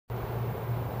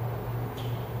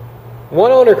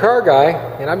One owner car guy,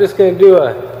 and I'm just going to do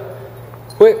a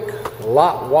quick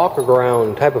lot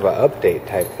walk-around type of an update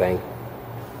type thing.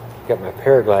 Got my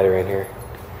paraglider in here.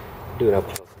 Do an up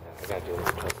close of that. I got to do an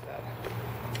up close of that.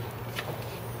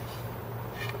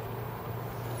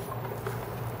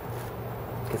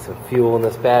 Get some fuel in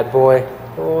this bad boy.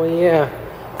 Oh yeah.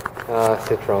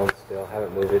 Citroen still,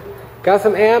 haven't moved it. Got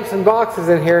some amps and boxes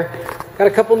in here. Got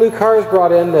a couple new cars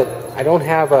brought in that I don't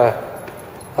have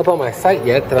up on my site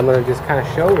yet that I'm going to just kind of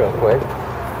show real quick.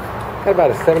 Got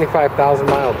about a 75,000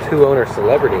 mile 2-owner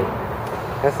Celebrity.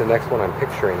 That's the next one I'm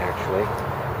picturing actually.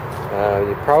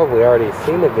 You've probably already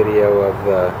seen the video of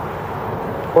the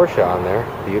Porsche on there.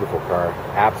 Beautiful car,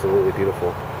 absolutely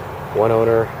beautiful. One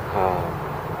owner,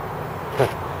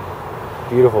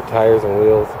 beautiful tires and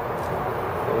wheels.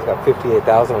 It's got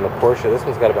 58,000 on the Porsche. This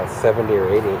one's got about 70 or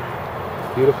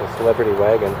 80. Beautiful Celebrity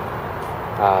wagon.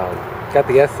 Got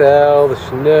the SL, the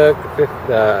Chinook,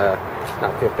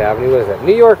 not Fifth Avenue, what is that?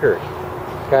 New Yorker.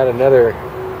 Got another,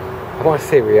 I want to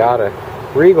say Riata,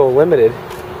 Regal Limited.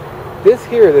 This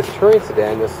here, this touring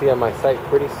sedan, you'll see on my site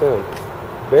pretty soon.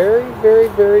 Very, very,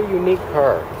 very unique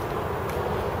car.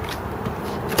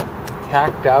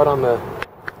 Tacked out on the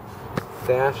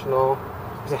dash and all.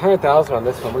 There's 100,000 on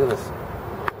this one. Look at this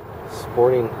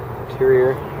sporting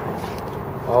interior,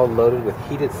 all loaded with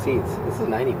heated seats. This is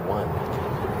 91.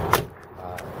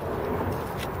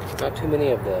 Not too many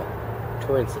of the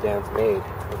touring sedans made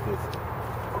with these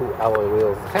cool alloy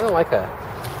wheels. It's kind of like a,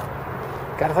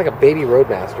 it's like a baby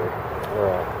Roadmaster or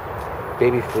a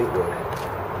baby Fleetwood.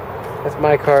 That's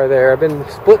my car there. I've been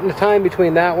splitting the time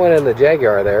between that one and the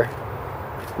Jaguar there.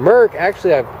 Merc,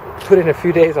 actually I've put in a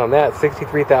few days on that.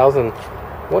 63,000,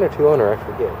 one or two owner, I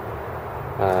forget.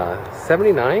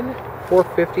 79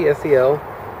 450 SEL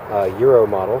Euro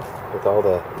model with all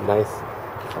the nice,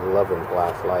 lovely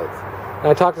glass lights. And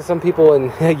I talked to some people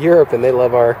in Europe and they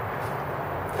love our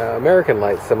American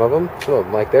lights, some of them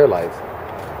like their lights.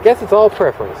 Guess it's all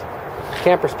preference.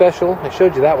 Camper Special, I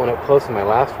showed you that one up close in my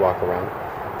last walk around.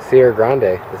 Sierra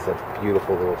Grande, this is a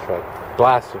beautiful little truck.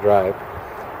 Blast to drive.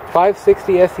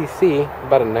 560 SEC,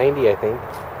 about a 90 I think.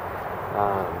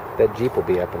 That Jeep will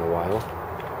be up in a while.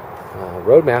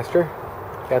 Roadmaster,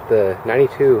 got the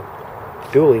 92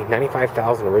 dually,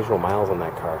 95,000 original miles on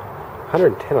that car.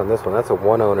 110 on this one. That's a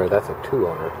one owner, that's a two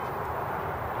owner.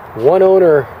 One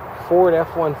owner Ford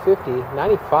F-150,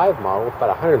 95 model, about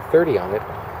 130 on it.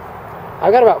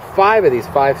 I've got about 5 of these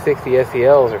 560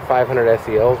 SELs or 500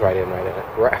 SELs right in right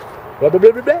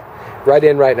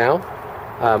now.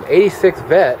 86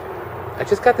 Vet. I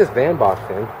just got this van box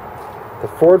in.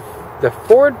 The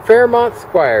Ford Fairmont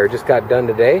Squire just got done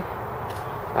today.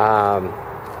 I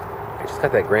just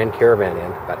got that Grand Caravan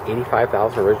in, about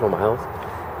 85,000 original miles.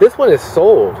 This one is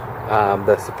sold,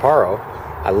 the Sapporo.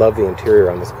 I love the interior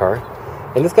on this car.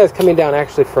 And this guy's coming down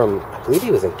actually from, I believe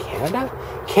he was in Canada?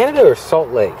 Canada or Salt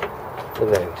Lake. Look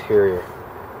at that interior.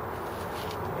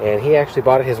 And he actually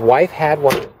bought it. His wife had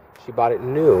one. She bought it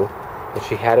new. And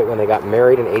she had it when they got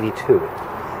married in 82.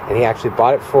 And he actually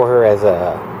bought it for her as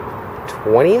a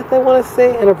 20th, I want to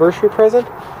say, anniversary present.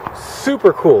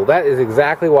 Super cool. That is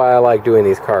exactly why I like doing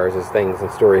these cars, is things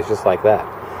and stories just like that.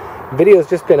 Video's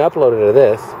just been uploaded to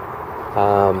this.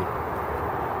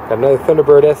 Got another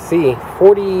Thunderbird SC,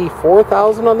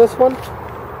 44,000 on this one.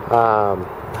 I'll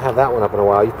have that one up in a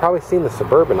while. You've probably seen the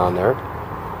Suburban on there.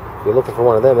 If you're looking for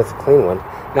one of them, it's a clean one.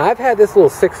 Now I've had this little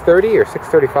 630 or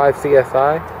 635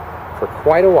 CSI for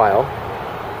quite a while.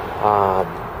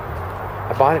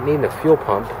 I bought it needing a fuel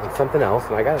pump and something else,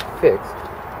 and I got it fixed.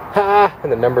 Ha!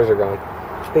 And the numbers are gone.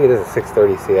 I think it is a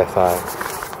 630 CSI.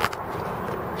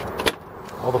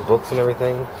 All the books and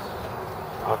everything.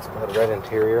 Oxblood red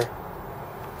interior.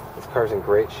 This car's in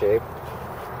great shape.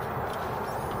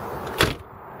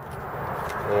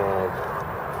 And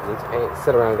needs paint.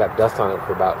 Sit around and got dust on it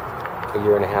for about a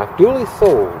year and a half. Duly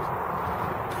sold.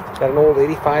 Got an old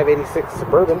 85, 86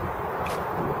 Suburban.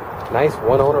 Nice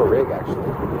one-owner rig,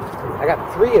 actually. I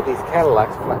got 3 of these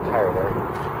Cadillacs, flat tire there.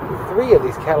 3 of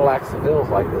these Cadillac Sevilles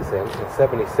like this in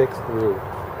 76 through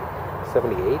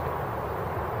 78.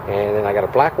 And then I got a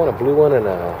black one, a blue one, and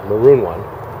a maroon one.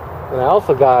 And I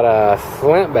also got a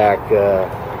slantback,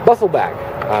 bustleback,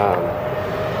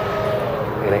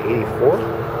 in an 84.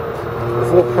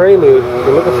 This little Prelude, if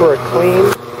you're looking for a clean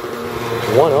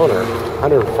one owner,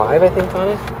 105 I think on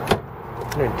it.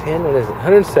 110, what is it?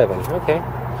 107, okay.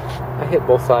 I hit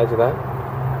both sides of that.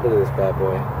 Look at this bad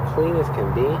boy. Clean as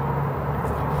can be.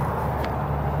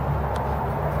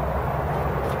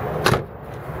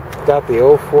 Got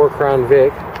the 04 Crown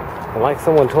Vic. And like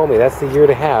someone told me, that's the year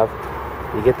to have.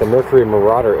 You get the Mercury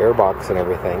Marauder airbox and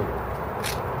everything.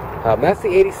 That's the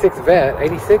 86 vet,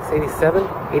 86, 87,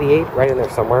 88, right in there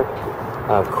somewhere.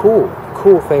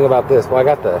 Cool thing about this, well, I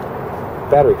got the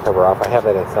battery cover off, I have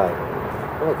that inside.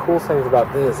 One of the cool things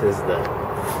about this is the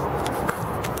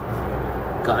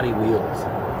gaudy wheels.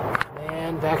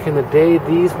 Man, back in the day,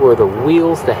 these were the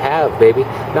wheels to have, baby.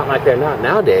 Not like they're not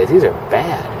nowadays, these are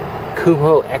bad.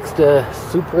 Kumo Extra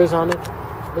Supras on it.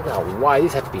 Look how wide,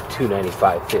 these have to be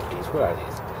 295 50s. What are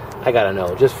these? I gotta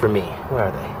know, just for me. Where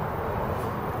are they?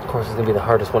 Of course, it's gonna be the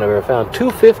hardest one I've ever found.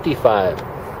 255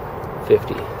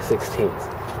 50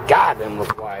 16s. God, them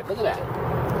look wide. Look at that.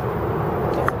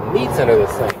 Meats under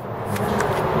this thing.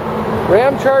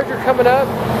 Ram Charger coming up.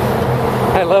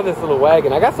 I love this little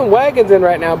wagon. I got some wagons in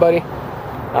right now, buddy.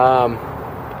 I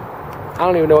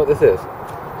don't even know what this is.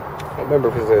 I don't remember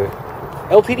if it's a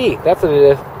LTD. That's what it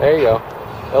is. There you go.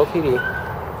 LTD.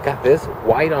 Got this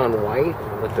white on white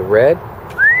with the red.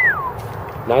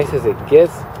 Nice as it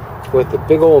gets with the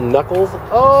big old knuckles.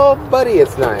 Oh, buddy,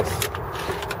 it's nice.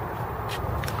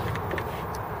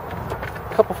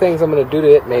 A couple things I'm going to do to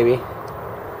it, maybe.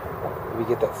 Maybe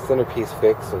get that centerpiece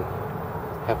fixed and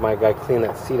have my guy clean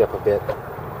that seat up a bit.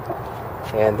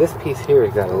 And this piece here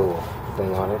has got a little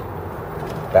thing on it.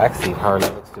 Back seat hardly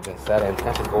looks to have been set in.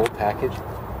 Got the gold package.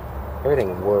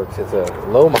 Everything works. It's a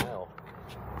low mile.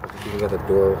 You got the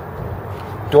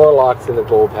door locks in the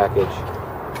gold package.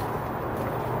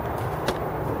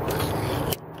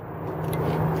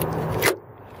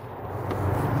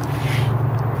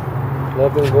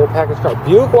 Love the gold package car.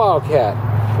 Buick Wildcat.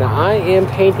 Now I am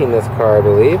painting this car, I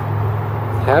believe.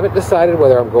 Haven't decided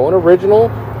whether I'm going original.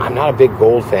 I'm not a big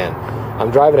gold fan.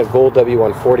 I'm driving a gold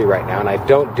W140 right now, and I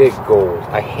don't dig gold.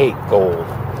 I hate gold.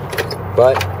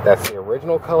 But that's the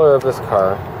original color of this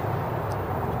car.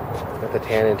 Got the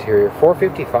tan interior.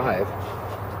 $455.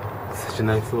 Such a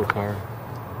nice little car.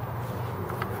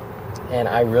 And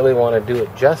I really want to do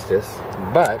it justice,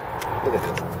 but look at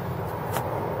this.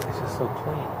 It's just so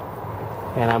plain.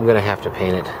 And I'm going to have to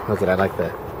paint it. Look at it. I like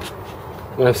that.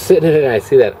 When I'm sitting in it and I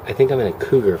see that, I think I'm in a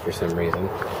Cougar for some reason.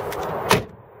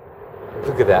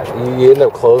 Look at that. You end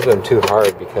up closing them too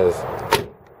hard because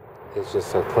it's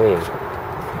just so clean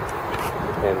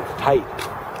and tight.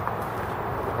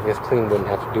 I guess clean wouldn't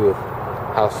have to do with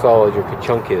how solid your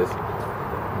chunk is.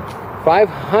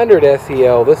 500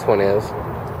 SEL, this one is.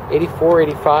 84,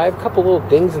 85. A couple little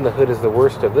dings in the hood is the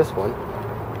worst of this one.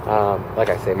 Like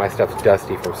I say, my stuff's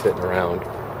dusty from sitting around.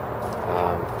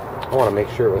 I want to make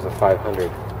sure it was a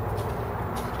 500.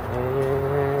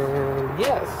 And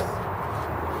yes,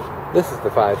 this is the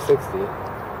 560.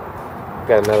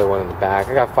 Got another one in the back.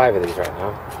 I got 5 of these right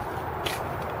now.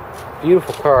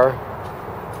 Beautiful car.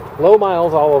 Low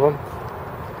miles, all of them.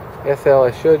 SL,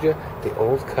 I showed you. The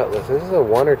old Cutlass. This is a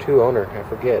 1 or 2 owner, I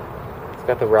forget. It's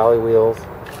got the rally wheels.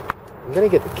 I'm going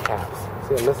to get the caps.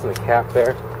 See, I'm missing the cap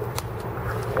there.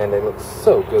 And they look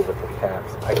so good with the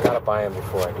caps. I got to buy them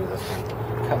before I do this one.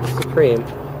 Got the Supreme.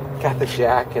 Got the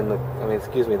jack and the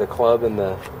club and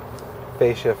the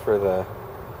fascia for the...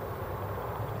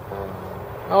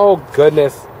 oh,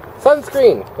 goodness.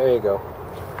 Sunscreen! There you go.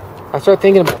 I start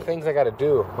thinking about things I got to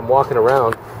do. I'm walking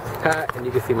around, and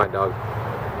you can see my dog.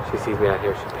 She sees me out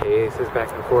here. She paces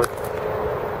back and forth. She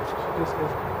just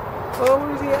goes, oh,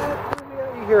 where's he at?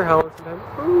 You hear her howling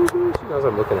sometimes. Ooh, she knows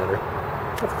I'm looking at her.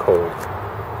 That's cold.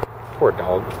 Poor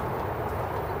dog.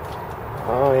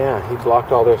 Oh, yeah. He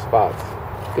blocked all their spots.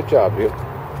 Good job, dude.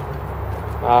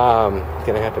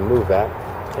 Gonna have to move that.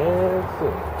 And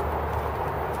soon.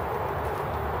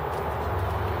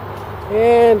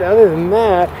 And other than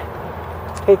that,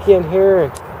 take you in here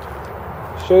and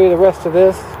show you the rest of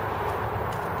this.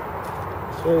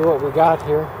 Show you what we got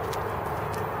here.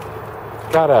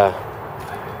 Got a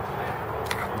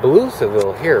blue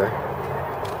Seville here.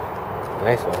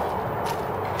 Nice one.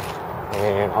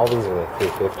 And all these are the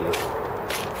 350s.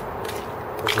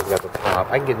 This has got the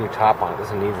top. I can get a new top on it. This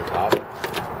one needs a top.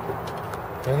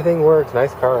 Everything works.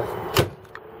 Nice car.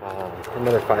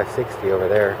 Another 560 over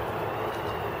there.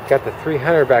 Got the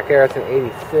 300 back there. That's an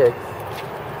 86.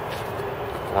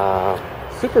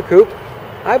 Super Coupe.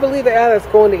 I believe that's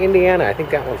going to Indiana. I think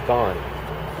that one's gone.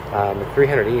 The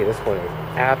 300E. This one is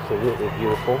absolutely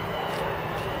beautiful.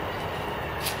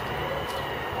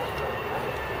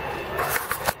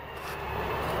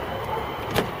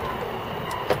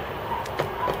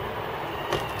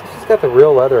 This has got the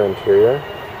real leather interior.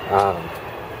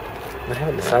 I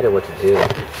haven't decided what to do. I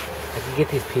can get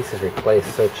these pieces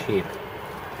replaced so cheap.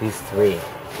 These 3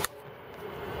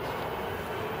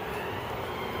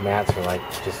 mats are like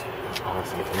just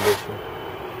awesome condition.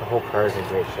 The whole car is in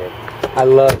great shape. I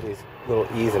love these little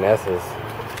E's and S's.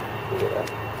 Look at that.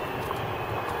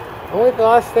 Only the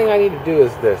last thing I need to do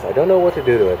is this. I don't know what to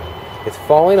do to it. It's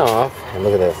falling off, and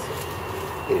look at this.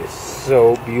 It is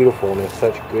so beautiful and in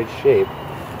such good shape.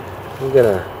 I'm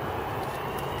gonna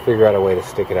figure out a way to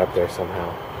stick it up there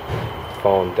somehow.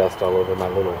 Falling dust all over my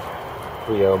little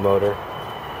 3.0 motor.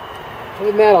 Other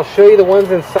than that, I'll show you the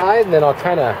ones inside, and then I'll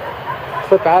kind of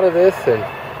clip out of this and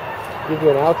give you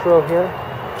an outro here.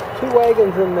 2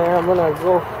 wagons in there. I'm gonna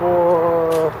go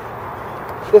for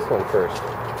this one first.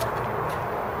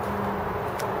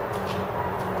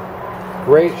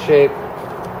 Great shape.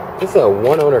 This is a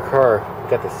one-owner car.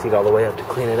 Got the seat all the way up to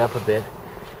clean it up a bit.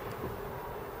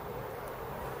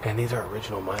 And these are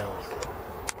original miles.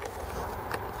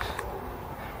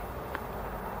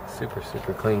 Super,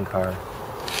 super clean car.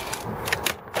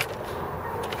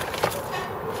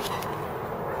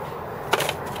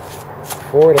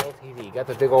 Ford LTD. Got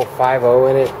the big old 5.0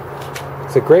 in it.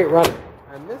 It's a great runner.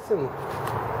 I'm missing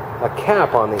a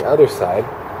cap on the other side.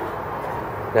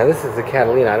 Now this is the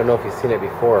Catalina. I don't know if you've seen it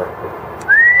before.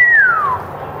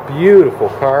 Beautiful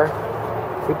car.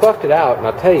 We buffed it out, and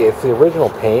I'll tell you, it's the original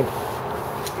paint,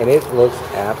 and it looks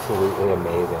absolutely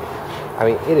amazing. I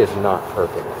mean, it is not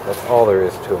perfect. That's all there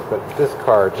is to it. But this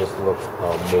car just looks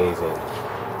amazing.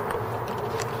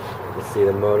 You can see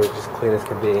the motor just clean as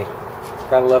can be.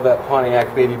 Gotta love that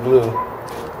Pontiac baby blue.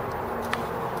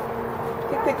 I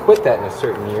think they quit that in a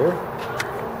certain year.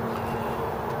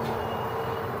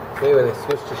 Maybe when they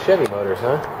switched to Chevy motors,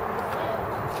 huh?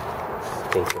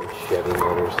 Stinking Chevy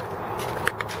motors.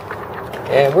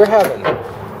 And we're having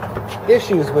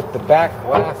issues with the back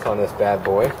glass on this bad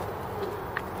boy.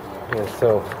 And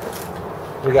so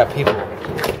we got people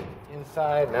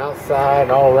inside and outside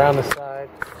and all around the side.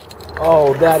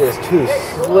 Oh, that is too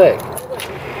slick.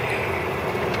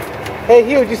 Hey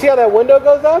Hugh, did you see how that window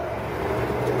goes up?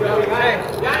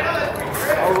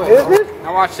 Isn't it?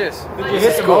 Now watch this. Did you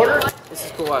hit the motor? This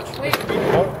is cool, watch.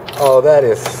 Oh, that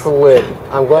is slick.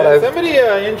 I'm glad somebody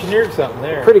engineered something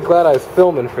there. Pretty glad I was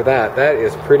filming for that. That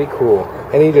is pretty cool.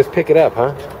 And you just pick it up,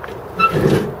 huh?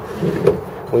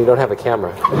 When you don't have a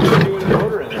camera. You put the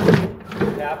motor in there.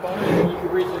 Tap on it, and you can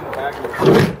reach in the back of it.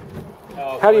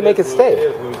 How do you make it stay? It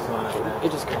is loose on it.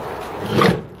 It just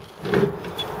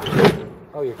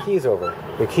Oh, your key's over.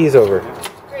 Your key's over.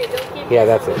 Yeah,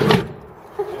 that's it.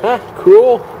 Huh?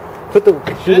 Cool. Put the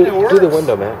do the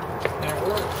window, man.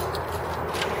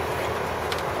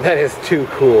 That is too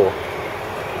cool.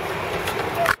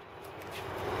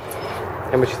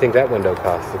 How much you think that window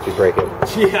costs if you break it?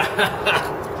 Yeah.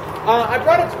 I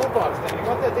brought a toolbox down. You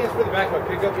want that thing for the back of my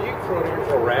pickup, but you can throw it in here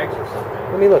for rags or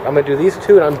something. Let me look. I'm going to do these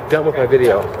two and I'm done with my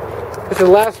video. This is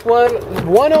the last one.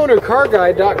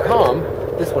 OneOwnerCarGuide.com.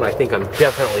 This one I think I'm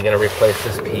definitely going to replace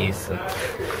this piece and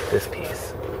this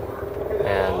piece.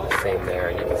 And the same there.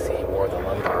 And you can see more of the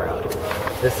lumbar out.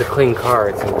 This is a clean car.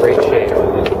 It's in great shape. It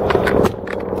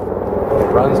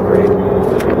runs great. I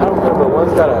don't remember.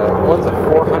 One's a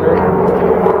 400.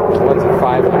 One's a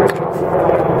 500.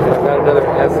 And I've got another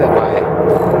S at my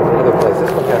other place.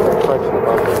 This one has a crunch in the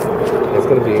bumper. It's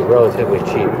going to be relatively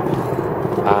cheap.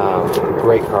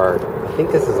 Great car. I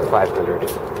think this is a 500.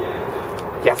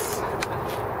 Yes.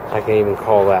 I can even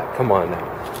call that. Come on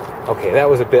now. Okay, that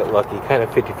was a bit lucky. Kind of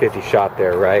 50-50 shot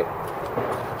there, right?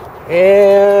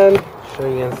 And show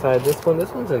you inside this one.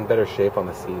 This one's in better shape on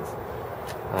the seats.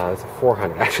 It's a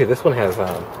 400. Actually, this one has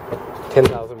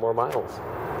 10,000 more miles.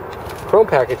 Chrome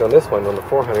package on this one, on the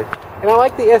 400. And I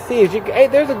like the SEs. Hey,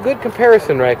 there's a good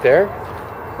comparison right there.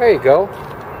 There you go.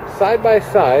 Side by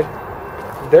side.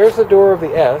 There's the door of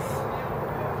the S.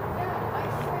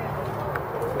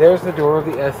 There's the door of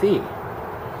the SE.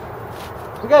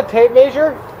 We got a tape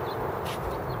measure?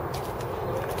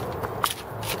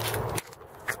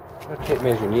 No tape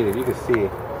measure needed. You can see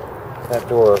that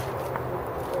door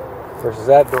versus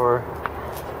that door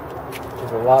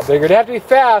is a lot bigger. It'd have to be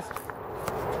fast.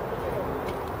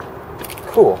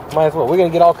 Cool. Might as well. We're going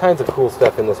to get all kinds of cool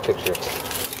stuff in this picture.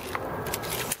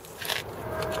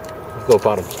 Let's go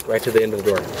bottom. Right to the end of the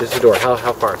door. Just the door. How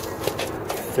far?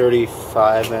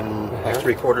 35 and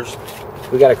 3/4.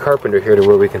 We got a carpenter here to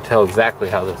where we can tell exactly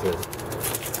how this is.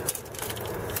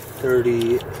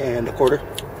 30 1/4.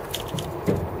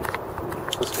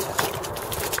 Let's go.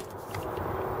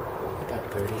 About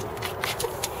 30.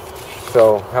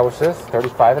 So, how much is this?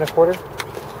 35 1/4?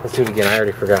 Let's do it again. I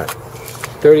already forgot.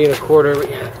 30 1/4.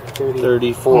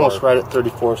 34. Almost right at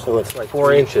 34, so it's like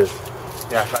 4 inches.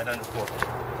 Yeah, right under 4.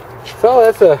 So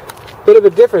that's a bit of a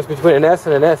difference between an S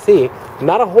and an SE.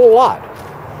 Not a whole lot.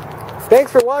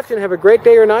 Thanks for watching. Have a great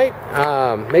day or night.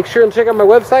 Make sure and check out my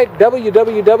website,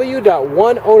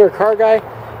 www.oneownercarguy.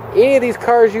 Any of these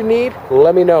cars you need,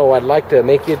 let me know. I'd like to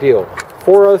make you a deal.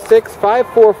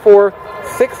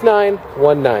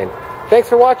 406-544-6919. Thanks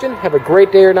for watching. Have a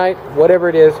great day or night, whatever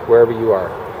it is, wherever you are.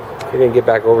 We're going to get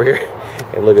back over here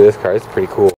and look at this car. It's pretty cool.